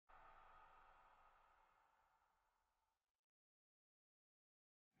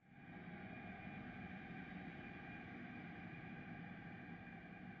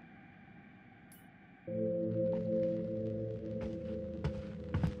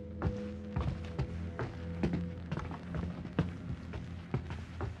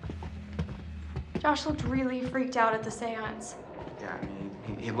Josh looked really freaked out at the seance. Yeah, I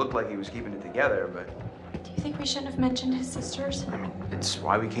mean, he looked like he was keeping it together, but... Do you think we shouldn't have mentioned his sisters? I mean, it's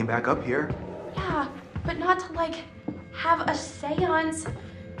why we came back up here. Yeah, but not to, like, have a seance.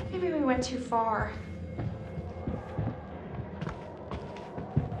 Maybe we went too far.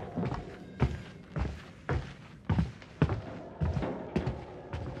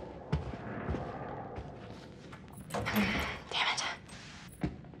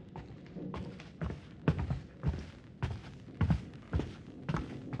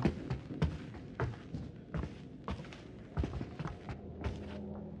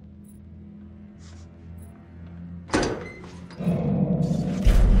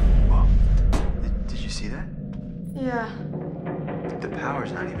 Yeah. The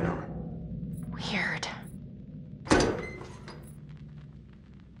power's not even on. Weird.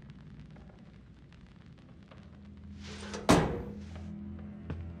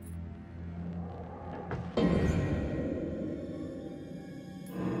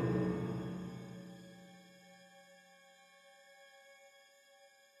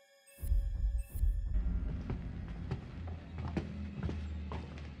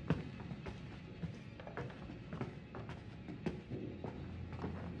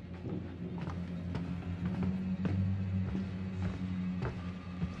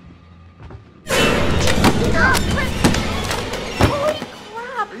 Holy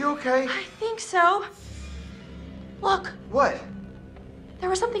crap! Are you okay? I think so. Look. What? There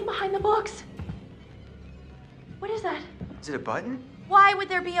was something behind the books. What is that? Is it a button? Why would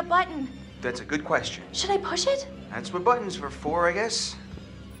there be a button? That's a good question. Should I push it? That's what buttons are for, I guess.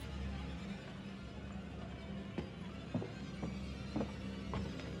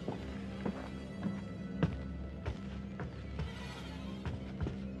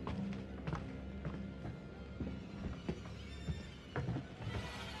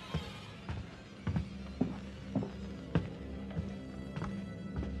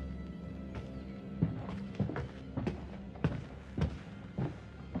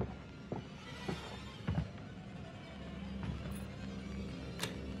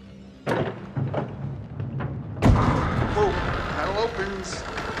 Opens,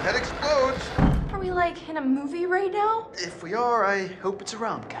 head explodes. Are we like in a movie right now? If we are, I hope it's a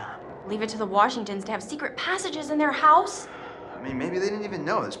rom-com. Leave it to the Washingtons to have secret passages in their house? I mean, maybe they didn't even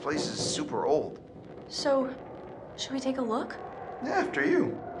know. This place is super old. So, should we take a look? Yeah, after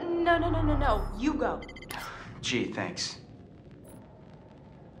you. No. You go. Gee, thanks.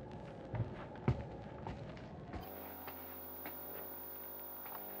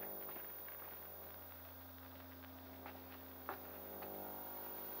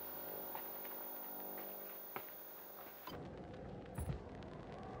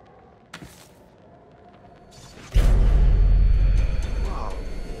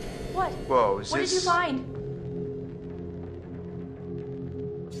 What? Whoa, is what this... did you find?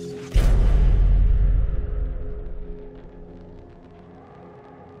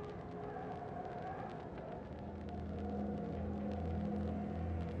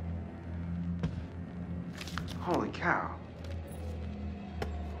 Holy cow.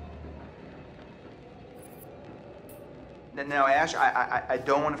 Now, Ash, I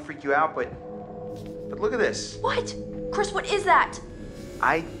don't want to freak you out, but look at this. What? Chris, what is that?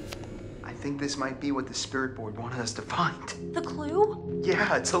 I think this might be what the spirit board wanted us to find. The clue?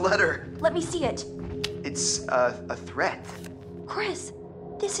 Yeah, it's a letter. Let me see it. It's a threat. Chris,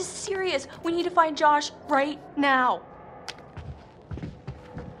 this is serious. We need to find Josh right now.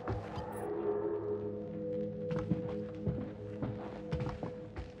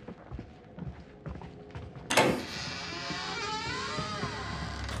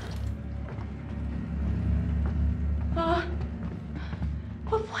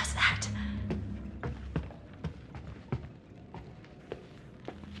 What was that?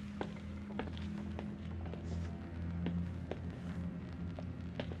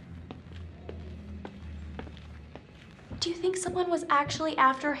 Do you think someone was actually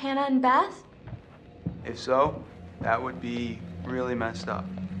after Hannah and Beth? If so, that would be really messed up.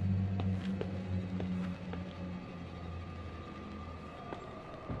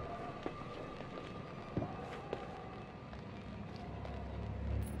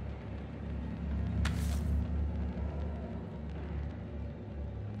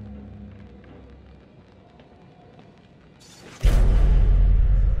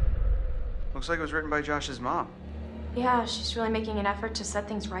 Looks like it was written by Josh's mom. Yeah, she's really making an effort to set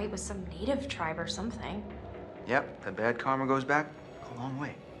things right with some native tribe or something. Yep, the bad karma goes back a long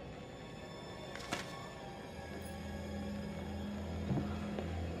way.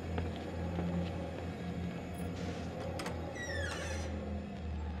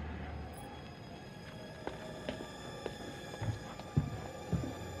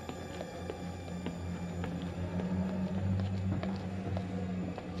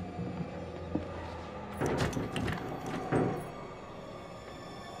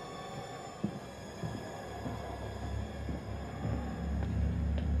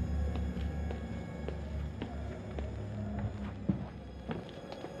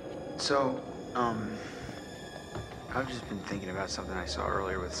 So, I've just been thinking about something I saw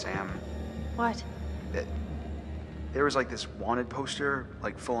earlier with Sam. What? That there was like this wanted poster,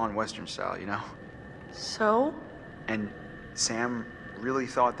 like full-on Western style, you know? So? And Sam really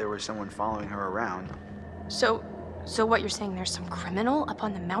thought there was someone following her around. So what you're saying, there's some criminal up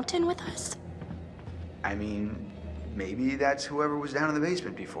on the mountain with us? I mean, maybe that's whoever was down in the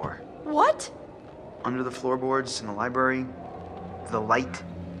basement before. What? Under the floorboards in the library, the light.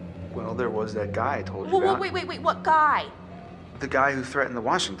 Well, there was that guy I told you Whoa, about. wait, what guy? The guy who threatened the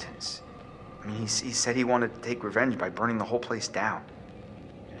Washingtons. I mean, he said he wanted to take revenge by burning the whole place down.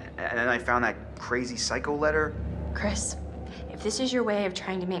 And then I found that crazy psycho letter. Chris, if this is your way of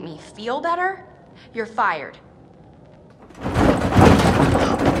trying to make me feel better, you're fired.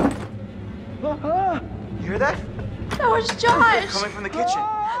 You hear that? That was Josh! Coming from the kitchen.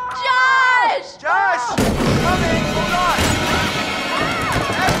 Josh! Josh! Coming! Hold on!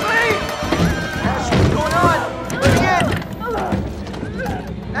 Ashley! Ashley, what's going on? Let me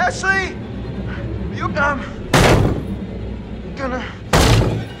in! Ashley! You, gonna...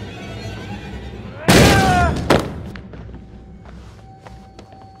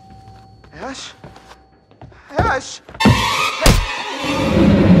 Ash? Ash!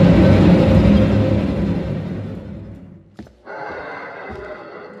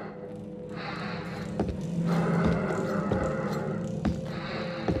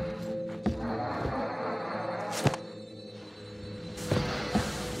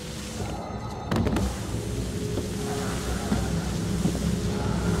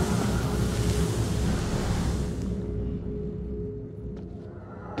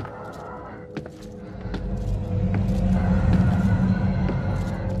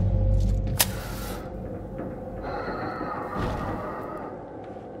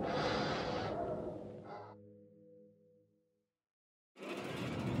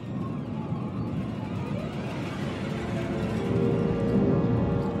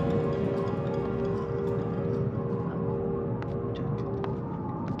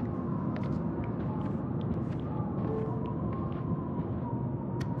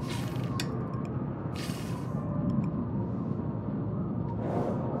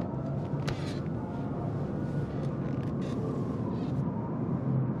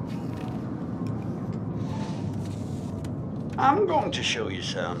 I'm going to show you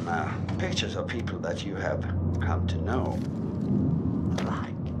some pictures of people that you have come to know and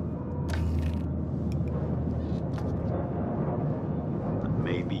like. But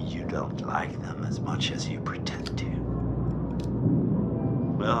maybe you don't like them as much as you pretend to.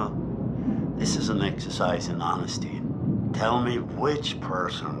 Well, this is an exercise in honesty. Tell me which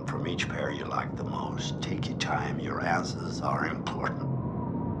person from each pair you like the most. Take your time, your answers are important.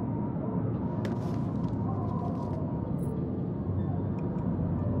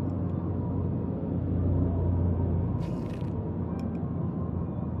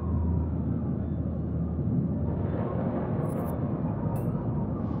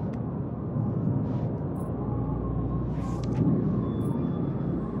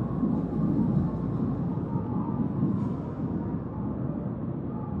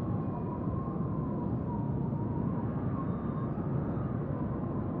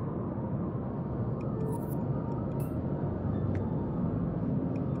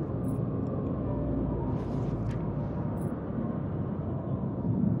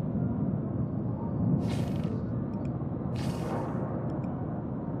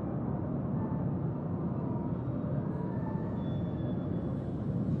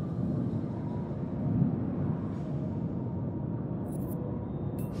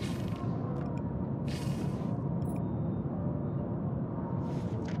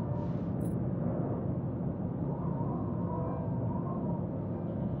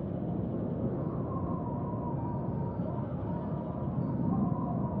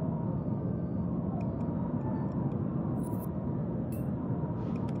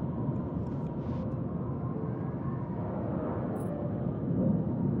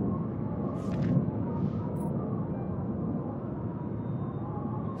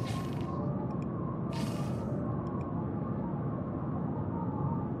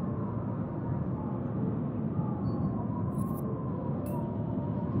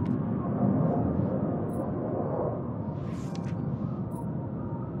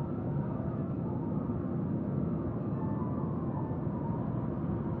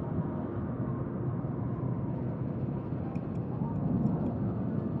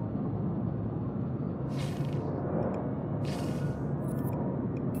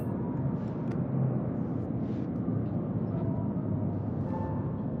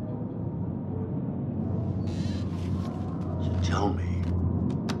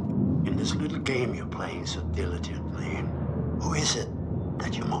 game you're playing so diligently? Who is it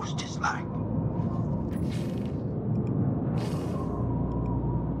that you most dislike?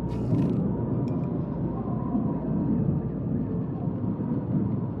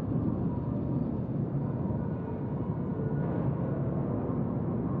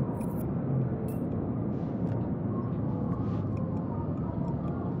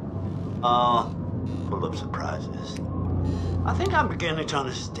 Full of surprises. I think I'm beginning to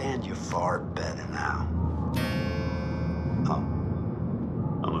understand you far better now. Oh,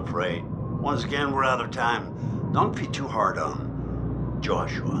 I'm afraid. Once again, we're out of time. Don't be too hard on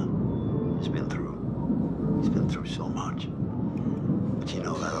Joshua. He's been through so much. But you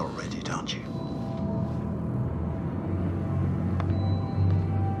know that already, don't you?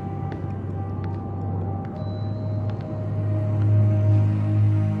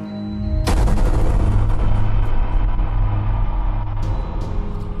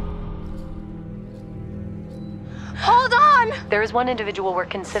 There is one individual we're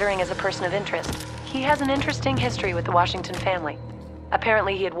considering as a person of interest. He has an interesting history with the Washington family.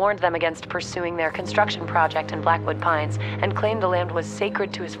 Apparently, he had warned them against pursuing their construction project in Blackwood Pines and claimed the land was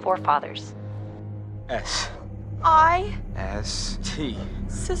sacred to his forefathers. S. I... S. T.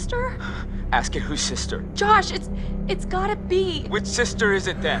 Sister? Ask it whose sister. Josh, it's gotta be... Which sister is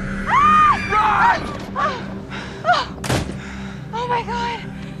it then? Ah! Run! Oh my god.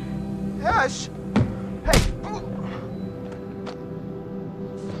 Ash! Hey!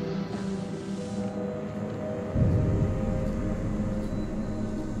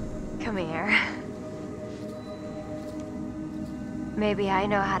 Come here. Maybe I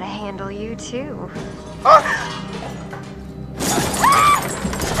know how to handle you too. Oh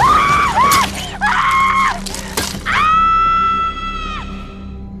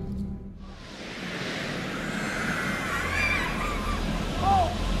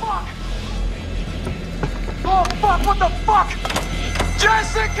fuck, what the fuck?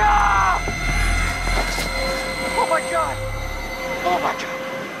 Jessica! Oh my god! Oh my god!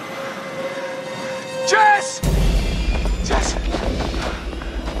 Jess! Jess!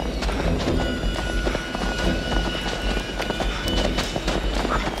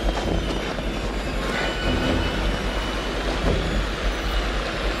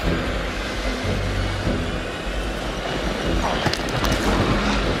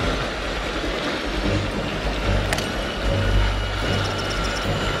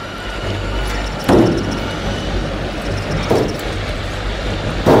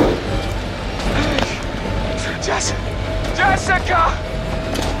 Jessica!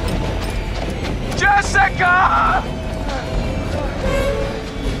 Jessica!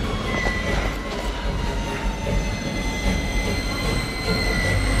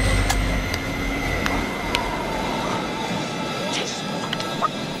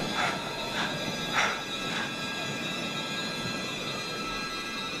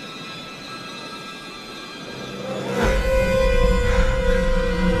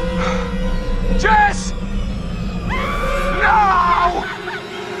 Jess! No!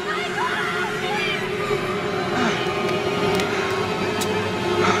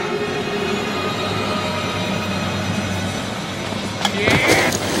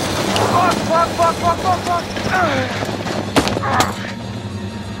 Fuck.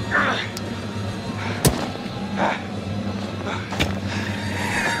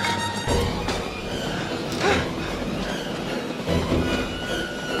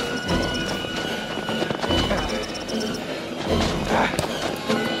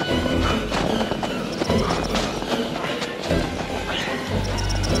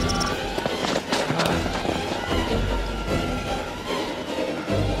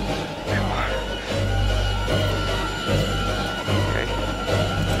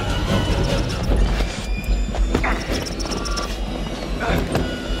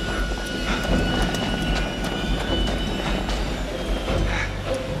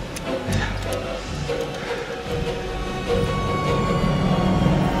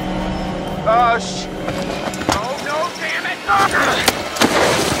 Oh, shit. Oh, no, damn it.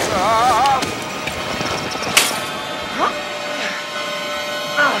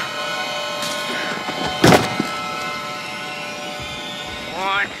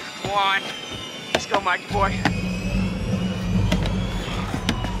 One. Let's go, Mikey boy.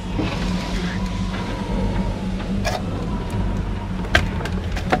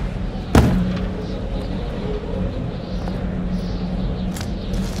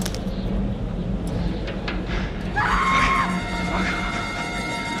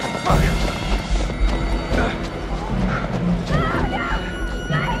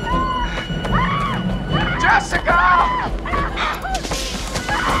 Jessica!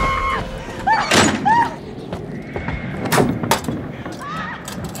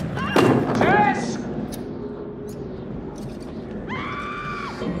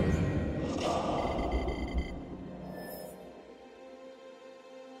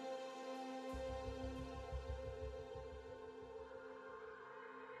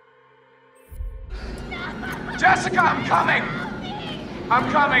 Jessica, I'm coming!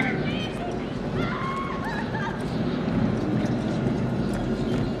 I'm coming!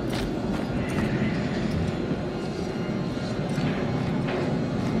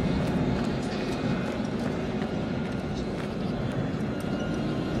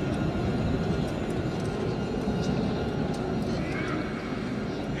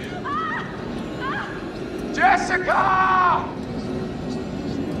 Jessica!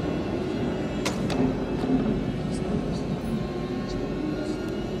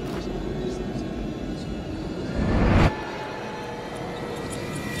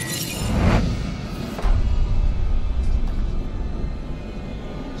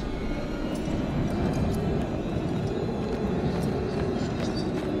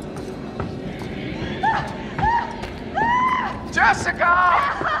 Jessica!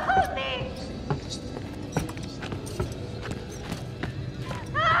 Help me!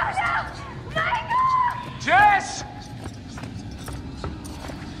 Oh no! Michael! Jess!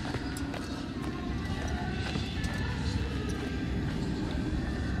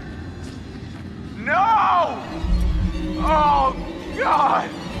 No! Oh, God!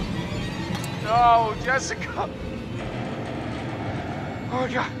 No, Jessica! Oh,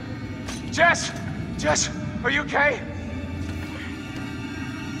 God. Jess! Jess, are you okay?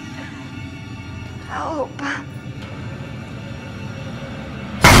 Help.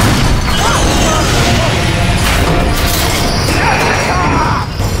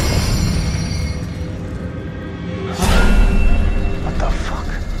 What the fuck?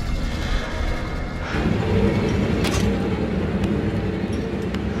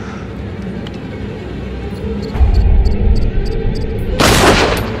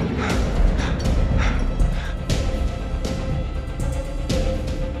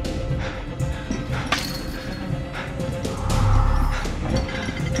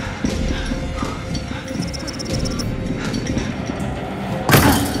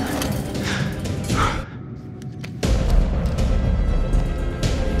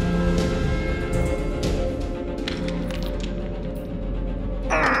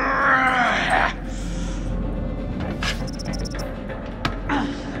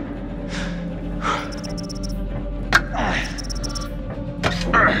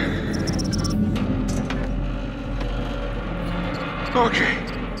 Okay.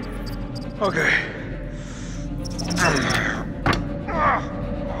 Okay.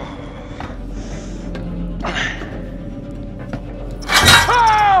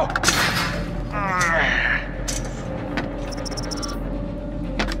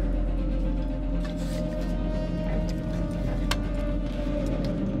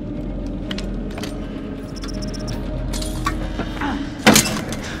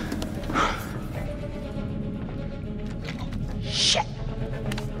 Shit.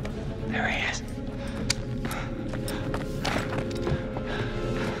 There he is.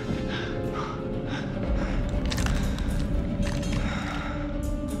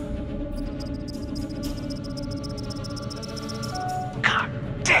 God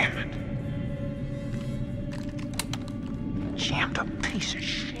damn it. Jammed a piece of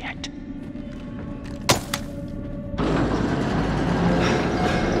shit.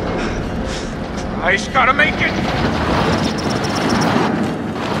 Christ, gotta make it!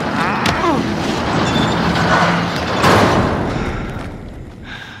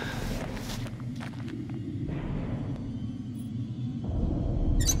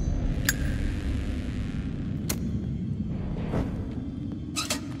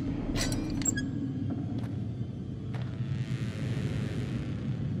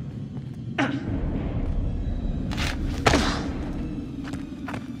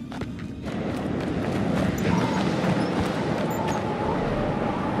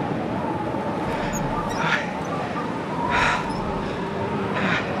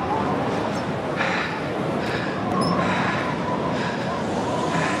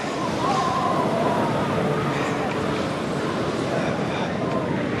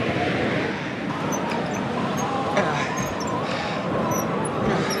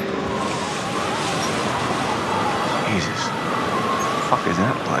 Jesus. What the fuck is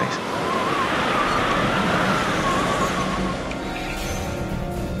that place?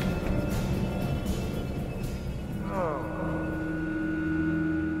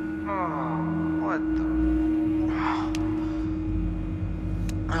 What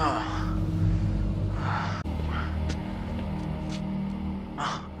the?